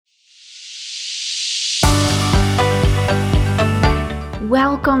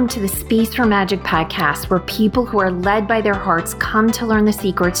Welcome to the Space for Magic podcast, where people who are led by their hearts come to learn the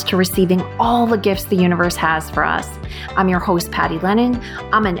secrets to receiving all the gifts the universe has for us. I'm your host, Patty Lennon.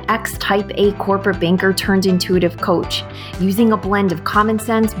 I'm an ex-Type A corporate banker turned intuitive coach. Using a blend of common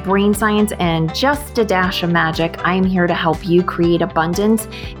sense, brain science, and just a dash of magic, I am here to help you create abundance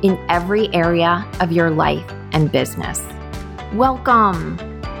in every area of your life and business. Welcome.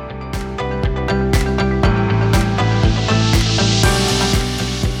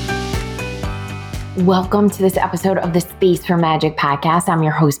 Welcome to this episode of the Space for Magic podcast. I'm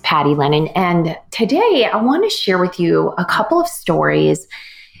your host, Patty Lennon. And today I want to share with you a couple of stories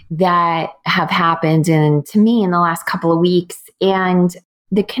that have happened to me in the last couple of weeks. And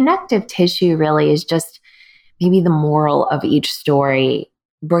the connective tissue really is just maybe the moral of each story,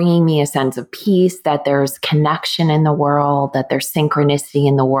 bringing me a sense of peace, that there's connection in the world, that there's synchronicity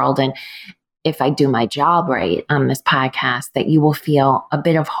in the world. And if I do my job right on this podcast, that you will feel a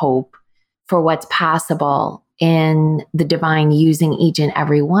bit of hope for what's possible in the divine using each and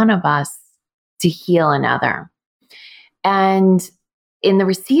every one of us to heal another. And in the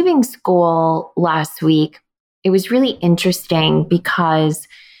receiving school last week, it was really interesting because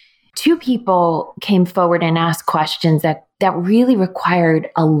two people came forward and asked questions that really required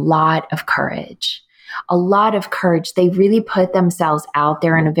a lot of courage. A lot of courage. They really put themselves out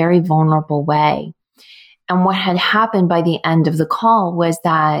there in a very vulnerable way. And what had happened by the end of the call was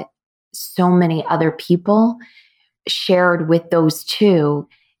that so many other people shared with those two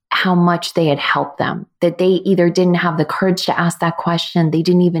how much they had helped them, that they either didn't have the courage to ask that question, they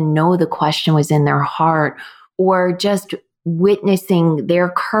didn't even know the question was in their heart, or just witnessing their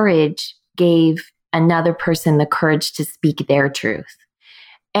courage gave another person the courage to speak their truth.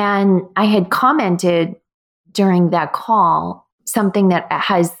 And I had commented during that call something that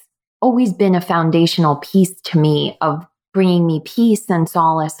has always been a foundational piece to me of bringing me peace and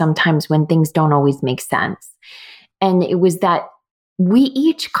solace sometimes when things don't always make sense. And it was that we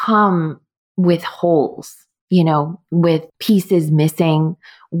each come with holes, with pieces missing,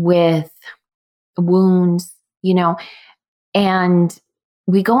 with wounds, and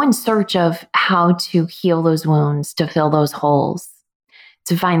we go in search of how to heal those wounds, to fill those holes,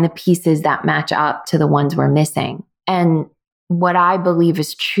 to find the pieces that match up to the ones we're missing. And what I believe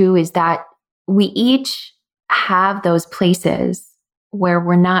is true is that we each have those places where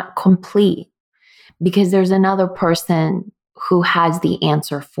we're not complete because there's another person who has the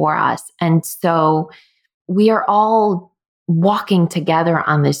answer for us. And so we are all walking together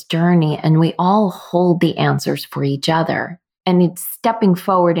on this journey and we all hold the answers for each other. And it's stepping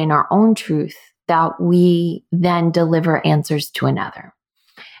forward in our own truth that we then deliver answers to another.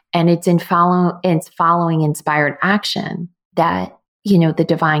 And it's following inspired action that, the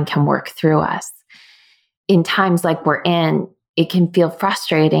divine can work through us. In times like we're in, it can feel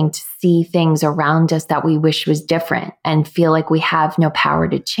frustrating to see things around us that we wish was different and feel like we have no power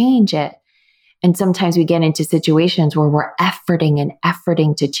to change it. And sometimes we get into situations where we're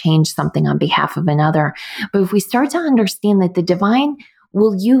efforting to change something on behalf of another. But if we start to understand that the divine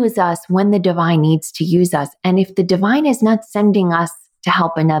will use us when the divine needs to use us, and if the divine is not sending us to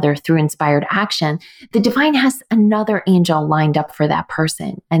help another through inspired action, the divine has another angel lined up for that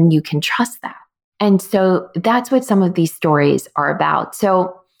person, and you can trust that. And so that's what some of these stories are about.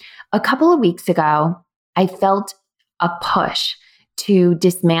 So a couple of weeks ago, I felt a push to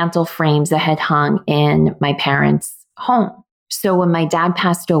dismantle frames that had hung in my parents' home. So when my dad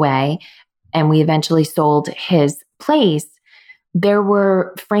passed away and we eventually sold his place, there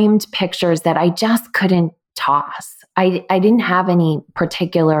were framed pictures that I just couldn't toss. I didn't have any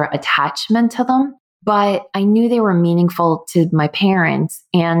particular attachment to them, but I knew they were meaningful to my parents.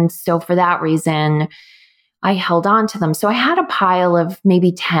 And so for that reason, I held on to them. So I had a pile of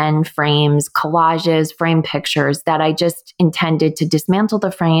maybe 10 frames, collages, frame pictures that I just intended to dismantle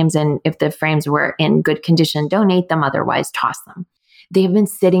the frames. And if the frames were in good condition, donate them, otherwise toss them. They have been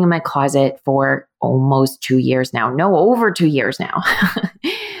sitting in my closet for almost 2 years now. No, over 2 years now,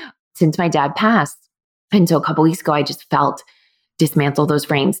 since my dad passed. And so a couple weeks ago, I just felt dismantle those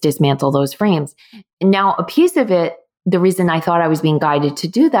frames. And now a piece of it, the reason I thought I was being guided to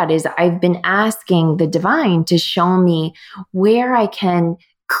do that is I've been asking the divine to show me where I can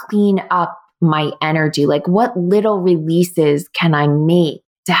clean up my energy. Like what little releases can I make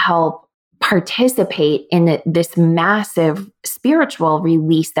to help participate in this massive spiritual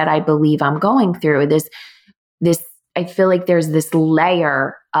release that I believe I'm going through. I feel like there's this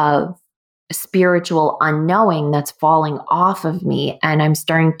layer of spiritual unknowing that's falling off of me, and I'm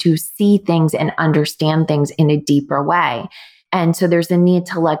starting to see things and understand things in a deeper way. And so there's a need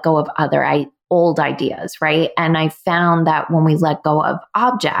to let go of other old ideas, right? And I found that when we let go of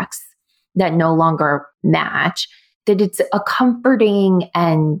objects that no longer match, that it's a comforting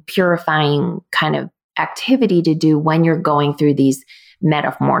and purifying kind of activity to do when you're going through these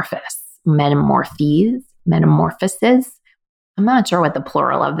metamorphoses. I'm not sure what the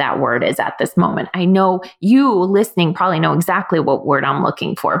plural of that word is at this moment. I know you listening probably know exactly what word I'm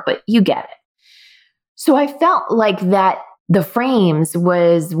looking for, but you get it. So I felt like that the frames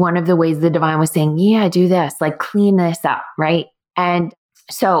was one of the ways the divine was saying, yeah, do this, like clean this up, right? And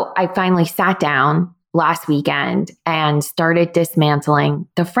so I finally sat down last weekend and started dismantling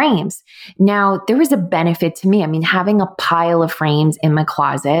the frames. Now, there was a benefit to me. I mean, having a pile of frames in my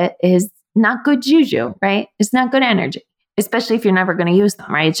closet is not good juju, right? It's not good energy, especially if you're never going to use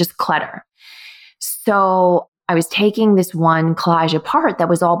them, right? It's just clutter. So I was taking this one collage apart that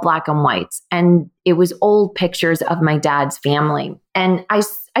was all black and whites, and it was old pictures of my dad's family. And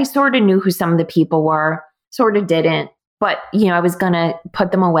I sort of knew who some of the people were, sort of didn't. But, I was going to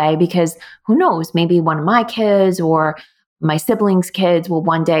put them away because who knows, maybe one of my kids or my siblings' kids will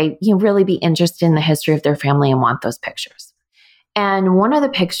one day, really be interested in the history of their family and want those pictures. And one of the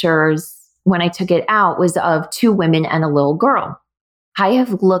pictures, when I took it out, was of two women and a little girl. I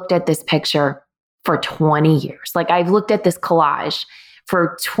have looked at this picture for 20 years. Like I've looked at this collage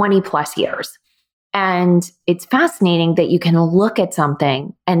for 20 plus years. And it's fascinating that you can look at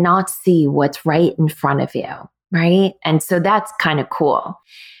something and not see what's right in front of you. Right. And so that's kind of cool.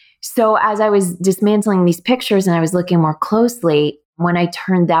 So as I was dismantling these pictures and I was looking more closely, when I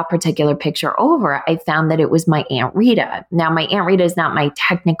turned that particular picture over, I found that it was my Aunt Rita. Now, my Aunt Rita is not my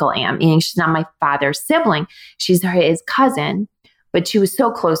technical aunt, meaning she's not my father's sibling. She's his cousin, but she was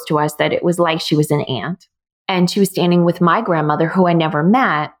so close to us that it was like she was an aunt. And she was standing with my grandmother, who I never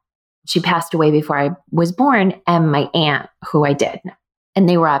met. She passed away before I was born, and my aunt, who I did know. And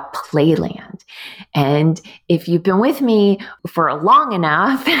they were at Playland. And if you've been with me for long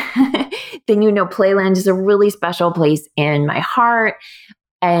enough, then Playland is a really special place in my heart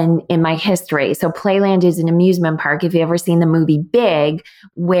and in my history. So Playland is an amusement park. If you've ever seen the movie Big,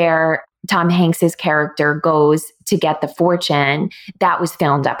 where Tom Hanks's character goes to get the fortune, that was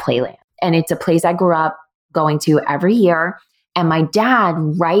filmed at Playland. And it's a place I grew up going to every year. And my dad,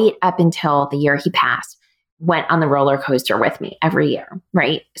 right up until the year he passed, went on the roller coaster with me every year,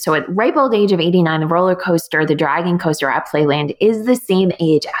 right? So at ripe old age of 89, the roller coaster, the dragon coaster at Playland is the same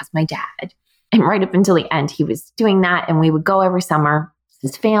age as my dad. And right up until the end, he was doing that. And we would go every summer,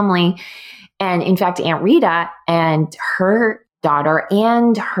 his family. And in fact, Aunt Rita and her daughter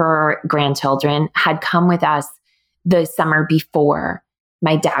and her grandchildren had come with us the summer before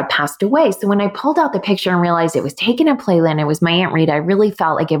my dad passed away. So when I pulled out the picture and realized it was taken at Playland, it was my Aunt Rita, I really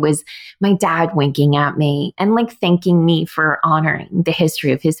felt like it was my dad winking at me and like thanking me for honoring the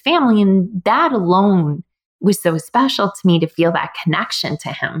history of his family. And that alone was so special to me to feel that connection to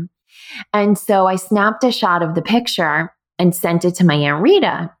him. And so I snapped a shot of the picture and sent it to my Aunt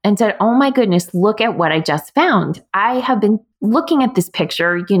Rita and said, oh my goodness, look at what I just found. I have been looking at this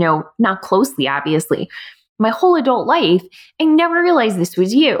picture, not closely, obviously, my whole adult life. I never realized this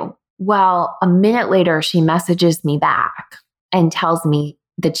was you. Well, a minute later, she messages me back and tells me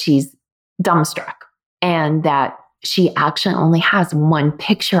that she's dumbstruck and that she actually only has one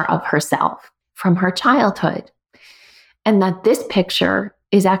picture of herself from her childhood. And that this picture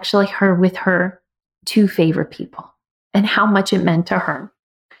is actually her with her two favorite people and how much it meant to her.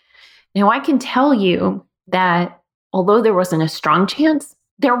 Now, I can tell you that although there wasn't a strong chance,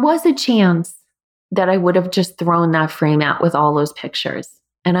 there was a chance that I would have just thrown that frame out with all those pictures.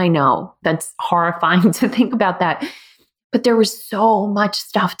 And I know that's horrifying to think about that, but there was so much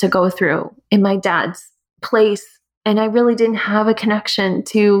stuff to go through in my dad's place. And I really didn't have a connection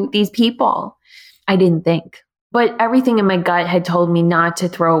to these people. I didn't think, but everything in my gut had told me not to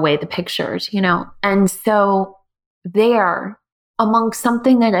throw away the pictures, And so there, among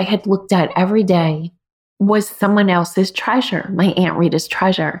something that I had looked at every day, was someone else's treasure, my Aunt Rita's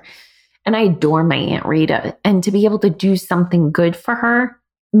treasure. And I adore my Aunt Rita. And to be able to do something good for her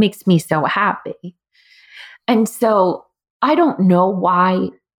makes me so happy. And so I don't know why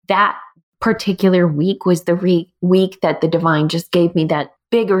that particular week was the week that the divine just gave me that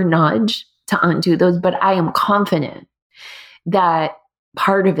bigger nudge to undo those. But I am confident that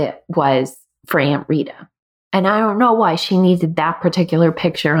part of it was for Aunt Rita. And I don't know why she needed that particular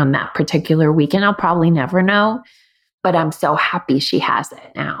picture on that particular week. And I'll probably never know. But I'm so happy she has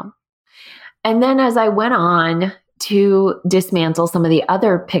it now. And then as I went on to dismantle some of the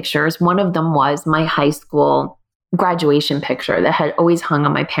other pictures, one of them was my high school graduation picture that had always hung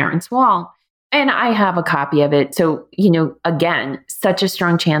on my parents' wall. And I have a copy of it. So, again, such a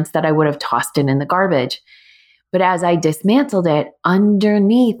strong chance that I would have tossed it in the garbage. But as I dismantled it,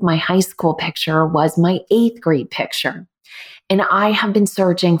 underneath my high school picture was my 8th grade picture. And I have been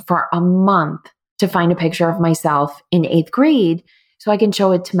searching for a month to find a picture of myself in 8th grade so I can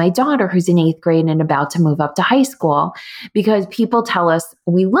show it to my daughter who's in 8th grade and about to move up to high school, because people tell us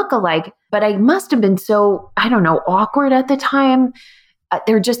we look alike, but I must have been so, awkward at the time.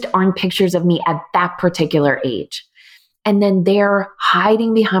 There just aren't pictures of me at that particular age. And then there,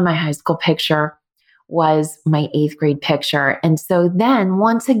 hiding behind my high school picture, was my 8th grade picture. And so then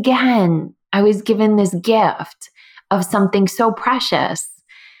once again, I was given this gift of something so precious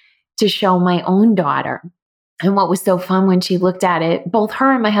to show my own daughter. And what was so fun when she looked at it, both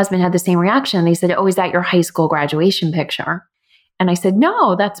her and my husband had the same reaction. They said, "Oh, is that your high school graduation picture?" And I said,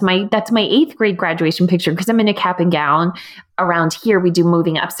 "No, that's my 8th grade graduation picture, because I'm in a cap and gown. Around here, we do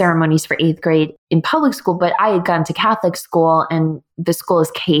moving up ceremonies for 8th grade in public school, but I had gone to Catholic school and the school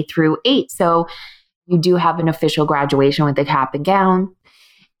is K through 8. So you do have an official graduation with the cap and gown."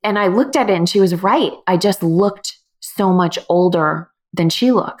 And I looked at it and she was right. I just looked so much older than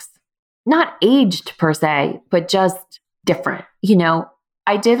she looks. Not aged per se, but just different.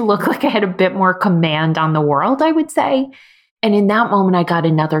 I did look like I had a bit more command on the world, I would say. And in that moment, I got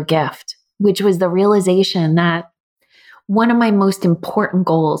another gift, which was the realization that one of my most important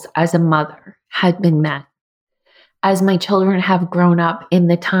goals as a mother had been met. As my children have grown up in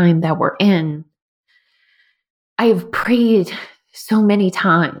the time that we're in, I have prayed so many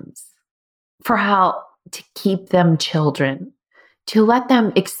times for how to keep them children, to let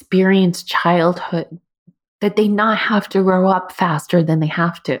them experience childhood, that they not have to grow up faster than they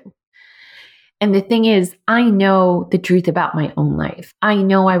have to. And the thing is, I know the truth about my own life. I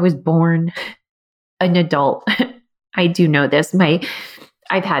know I was born an adult. I do know this.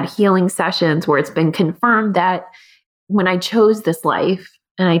 I've had healing sessions where it's been confirmed that when I chose this life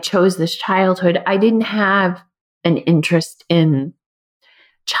and I chose this childhood, I didn't have an interest in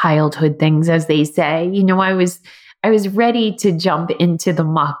childhood things, as they say. I was ready to jump into the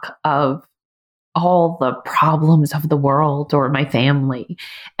muck of all the problems of the world or my family.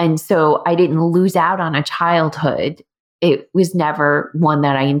 And so I didn't lose out on a childhood. It was never one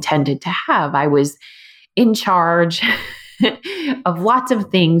that I intended to have. I was in charge of lots of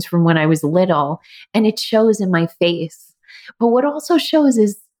things from when I was little, and it shows in my face. But what also shows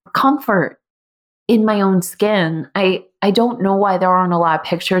is comfort in my own skin. I don't know why there aren't a lot of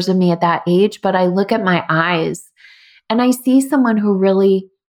pictures of me at that age, but I look at my eyes and I see someone who really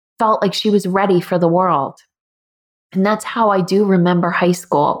felt like she was ready for the world. And that's how I do remember high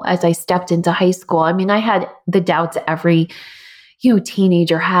school. As I stepped into high school, I had the doubts every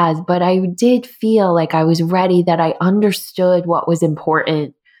teenager has, but I did feel like I was ready, that I understood what was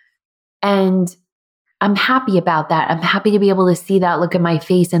important. And I'm happy about that. I'm happy to be able to see that look in my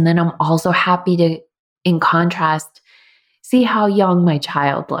face. And then I'm also happy to, in contrast, see how young my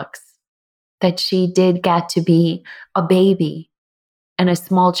child looks, that she did get to be a baby and a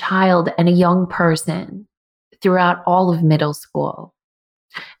small child and a young person throughout all of middle school,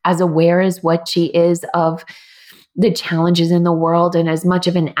 as aware as what she is of the challenges in the world. And as much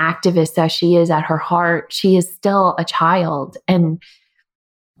of an activist as she is at her heart, she is still a child. And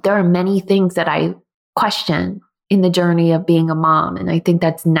there are many things that I question in the journey of being a mom. And I think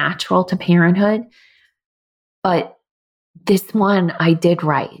that's natural to parenthood. But this one, I did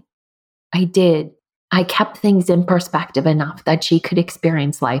right. I did. I kept things in perspective enough that she could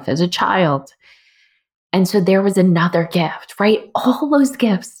experience life as a child. And so there was another gift, right? All those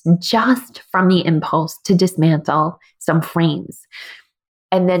gifts just from the impulse to dismantle some frames.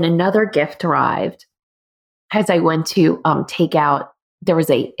 And then another gift arrived as I went to take out, there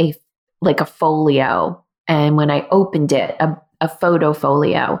was a folio. And when I opened it, a photo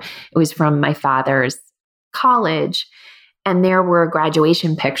folio, it was from my father's college. And there were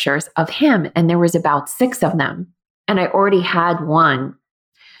graduation pictures of him. And there was about 6 of them. And I already had one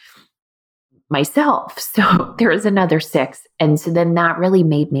myself. So there was another 6. And so then that really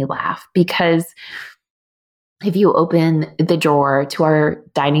made me laugh, because if you open the drawer to our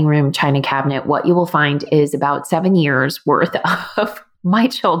dining room china cabinet, what you will find is about 7 years worth of my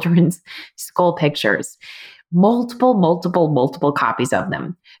children's school pictures. Multiple copies of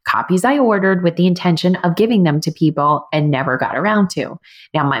them. Copies I ordered with the intention of giving them to people and never got around to.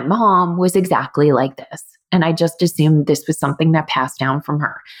 Now, my mom was exactly like this, and I just assumed this was something that passed down from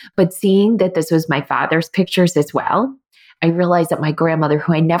her. But seeing that this was my father's pictures as well, I realized that my grandmother,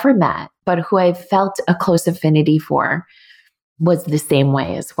 who I never met, but who I felt a close affinity for, was the same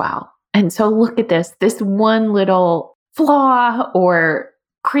way as well. And so look at this one little flaw or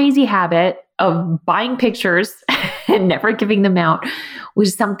crazy habit of buying pictures and never giving them out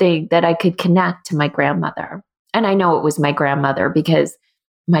was something that I could connect to my grandmother. And I know it was my grandmother because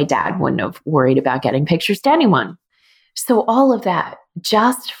my dad wouldn't have worried about getting pictures to anyone. So all of that,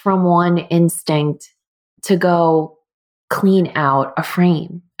 just from one instinct to go clean out a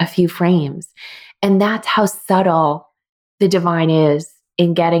few frames. And that's how subtle the divine is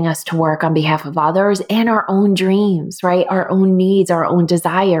in getting us to work on behalf of others and our own dreams, right? Our own needs, our own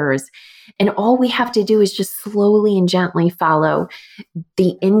desires. And all we have to do is just slowly and gently follow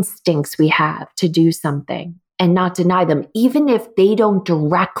the instincts we have to do something and not deny them, even if they don't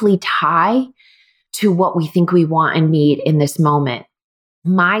directly tie to what we think we want and need in this moment.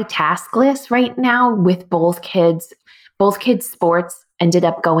 My task list right now with both kids' sports ended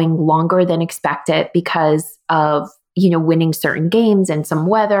up going longer than expected because of, winning certain games and some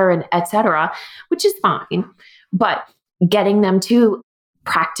weather and et cetera, which is fine. But getting them to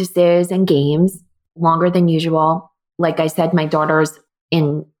practices and games longer than usual. Like I said, my daughter's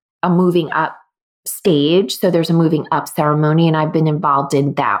in a moving up stage. So there's a moving up ceremony and I've been involved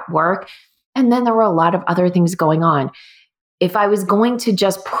in that work. And then there were a lot of other things going on. If I was going to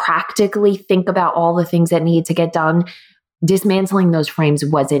just practically think about all the things that need to get done, dismantling those frames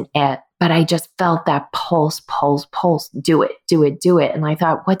wasn't it. But I just felt that pulse, do it. And I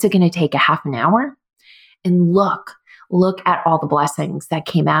thought, what's it going to take, a half an hour? And look at all the blessings that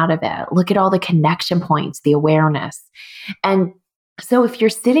came out of it. Look at all the connection points, the awareness. And so if you're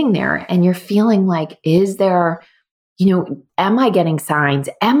sitting there and you're feeling like, is there, am I getting signs?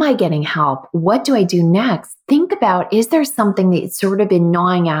 Am I getting help? What do I do next? Think about, is there something that's sort of been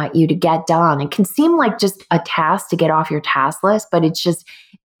gnawing at you to get done? It can seem like just a task to get off your task list, but it's just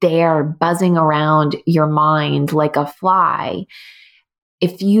there buzzing around your mind like a fly.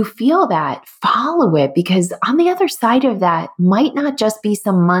 If you feel that, follow it, because on the other side of that might not just be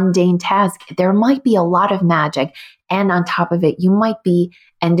some mundane task. There might be a lot of magic. And on top of it, you might be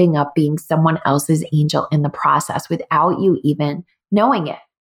ending up being someone else's angel in the process without you even knowing it.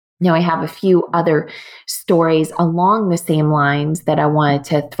 Now, I have a few other stories along the same lines that I wanted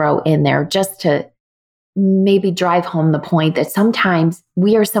to throw in there just to maybe drive home the point that sometimes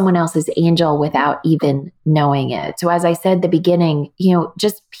we are someone else's angel without even knowing it. So as I said at the beginning,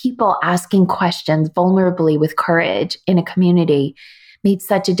 just people asking questions vulnerably with courage in a community made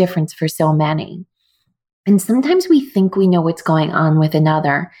such a difference for so many. And sometimes we think we know what's going on with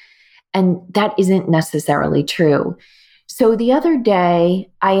another, and that isn't necessarily true. So the other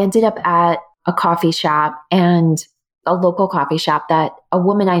day, I ended up at a coffee shop, and a local coffee shop that a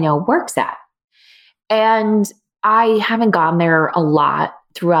woman I know works at. And I haven't gone there a lot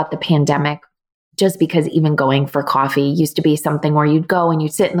throughout the pandemic, just because even going for coffee used to be something where you'd go and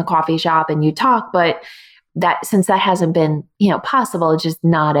you'd sit in the coffee shop and you talk. But that, since that hasn't been, possible, it's just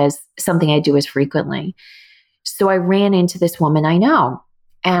not as something I do as frequently. So I ran into this woman I know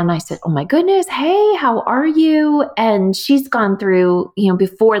and I said, oh my goodness, hey, how are you? And she's gone through,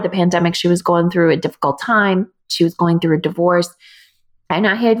 before the pandemic, she was going through a difficult time. She was going through a divorce. And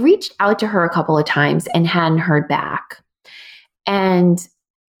I had reached out to her a couple of times and hadn't heard back. And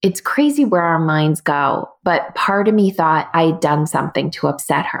it's crazy where our minds go, but part of me thought I had done something to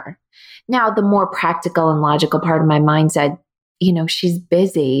upset her. Now, the more practical and logical part of my mind said, she's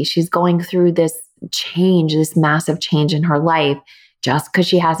busy. She's going through this change, this massive change in her life. Just because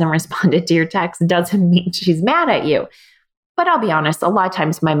she hasn't responded to your text doesn't mean she's mad at you. But I'll be honest, a lot of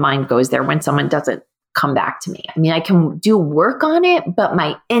times my mind goes there when someone doesn't come back to me. I mean, I can do work on it, but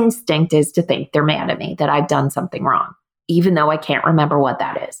my instinct is to think they're mad at me, that I've done something wrong, even though I can't remember what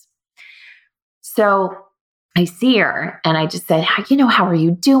that is. So I see her and I just said, how are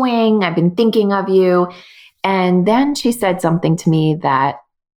you doing? I've been thinking of you. And then she said something to me that,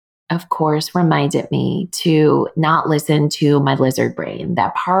 of course, reminded me to not listen to my lizard brain,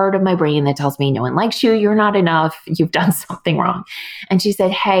 that part of my brain that tells me no one likes you, you're not enough, you've done something wrong. And she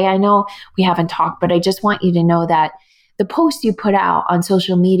said, hey, I know we haven't talked, but I just want you to know that the posts you put out on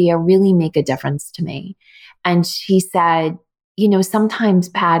social media really make a difference to me. And she said, sometimes,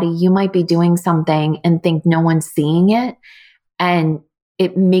 Patty, you might be doing something and think no one's seeing it, and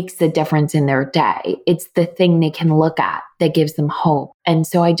it makes a difference in their day. It's the thing they can look at that gives them hope. And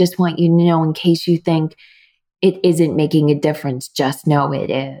so I just want you to know, in case you think it isn't making a difference, just know it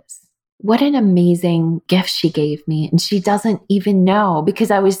is. What an amazing gift she gave me. And she doesn't even know,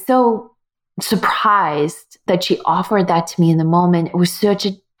 because I was so surprised that she offered that to me in the moment. It was such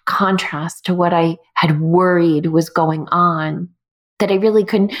a contrast to what I had worried was going on that I really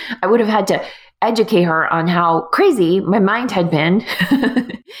couldn't, I would have had to educate her on how crazy my mind had been.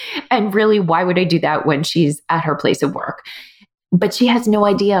 And really, why would I do that when she's at her place of work? But she has no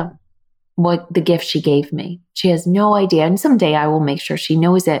idea. what the gift she gave me. She has no idea. And someday I will make sure she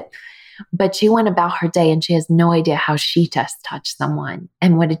knows it. But she went about her day and she has no idea how she just touched someone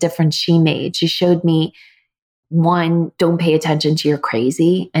and what a difference she made. She showed me, one, don't pay attention to your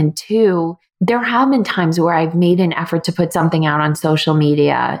crazy. And two, there have been times where I've made an effort to put something out on social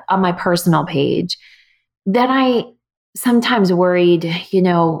media, on my personal page, that I sometimes worried,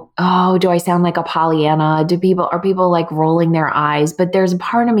 oh, do I sound like a Pollyanna? Are people like rolling their eyes? But there's a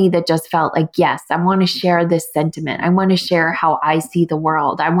part of me that just felt like, yes, I want to share this sentiment. I want to share how I see the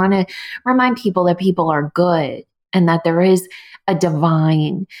world. I want to remind people that people are good and that there is a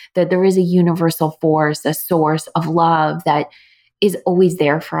divine, that there is a universal force, a source of love that is always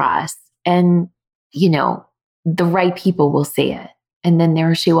there for us. And, the right people will see it. And then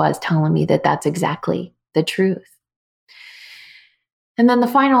there she was telling me that that's exactly the truth. And then the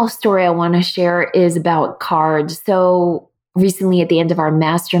final story I want to share is about cards. So recently at the end of our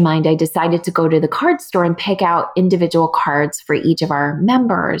mastermind, I decided to go to the card store and pick out individual cards for each of our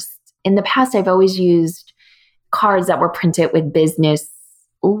members. In the past, I've always used cards that were printed with business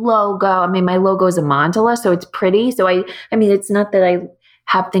logo. I mean, my logo is a mandala, so it's pretty. So I mean, it's not that I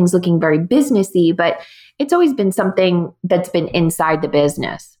have things looking very businessy, but it's always been something that's been inside the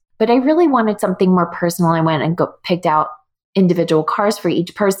business. But I really wanted something more personal. I went and picked out individual cards for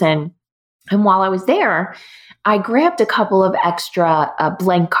each person. And while I was there, I grabbed a couple of extra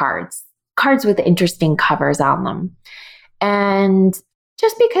blank cards with interesting covers on them. And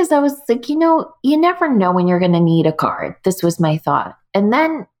just because I was like, you never know when you're going to need a card. This was my thought. And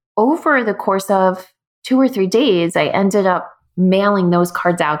then over the course of 2 or 3 days, I ended up mailing those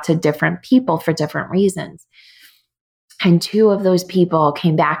cards out to different people for different reasons. And 2 of those people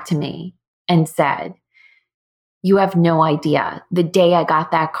came back to me and said, you have no idea. The day I got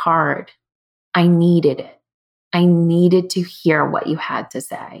that card, I needed it. I needed to hear what you had to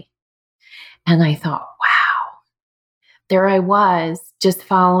say. And I thought, wow, there I was just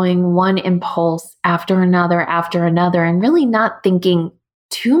following one impulse after another, and really not thinking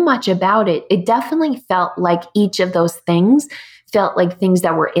too much about it. It definitely felt like each of those things felt like things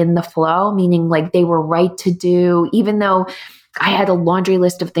that were in the flow, meaning like they were right to do, even though I had a laundry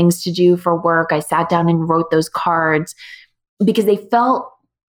list of things to do for work. I sat down and wrote those cards because they felt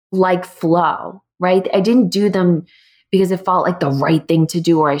like flow, right? I didn't do them because it felt like the right thing to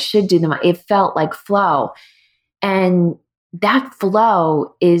do or I should do them. It felt like flow. And that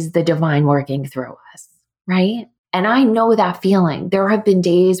flow is the divine working through us, right? And I know that feeling. There have been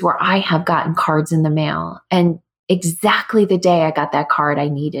days where I have gotten cards in the mail, and exactly the day I got that card, I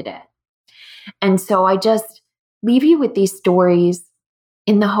needed it. And so I just leave you with these stories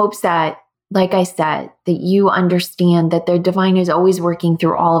in the hopes that, like I said, that you understand that the divine is always working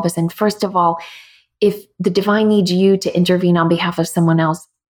through all of us. And first of all, if the divine needs you to intervene on behalf of someone else,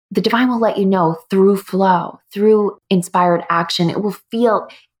 the divine will let you know through flow, through inspired action. It will feel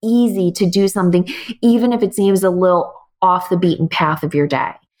easy to do something, even if it seems a little off the beaten path of your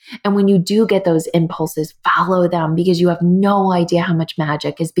day. And when you do get those impulses, follow them, because you have no idea how much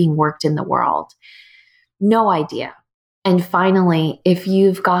magic is being worked in the world. No idea. And finally, if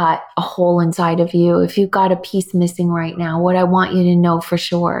you've got a hole inside of you, if you've got a piece missing right now, what I want you to know for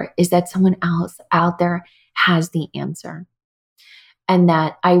sure is that someone else out there has the answer. And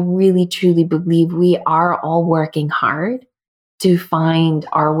that I really, truly believe we are all working hard to find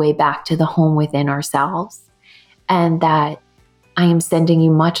our way back to the home within ourselves. And that I am sending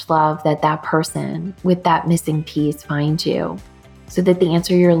you much love that that person with that missing piece finds you, so that the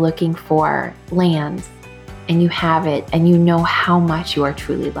answer you're looking for lands and you have it and you know how much you are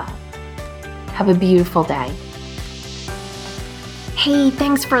truly loved. Have a beautiful day. Hey,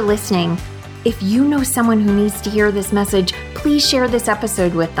 thanks for listening. If you know someone who needs to hear this message, please share this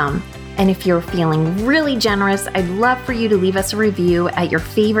episode with them. And if you're feeling really generous, I'd love for you to leave us a review at your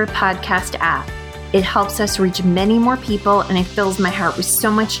favorite podcast app. It helps us reach many more people, and it fills my heart with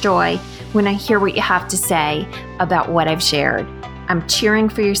so much joy when I hear what you have to say about what I've shared. I'm cheering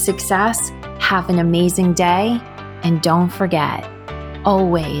for your success. Have an amazing day. And don't forget,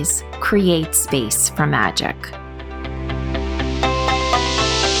 always create space for magic.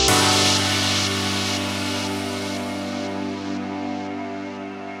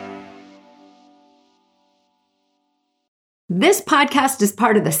 This podcast is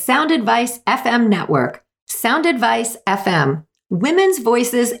part of the Sound Advice FM network. Sound Advice FM, women's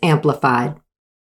voices amplified.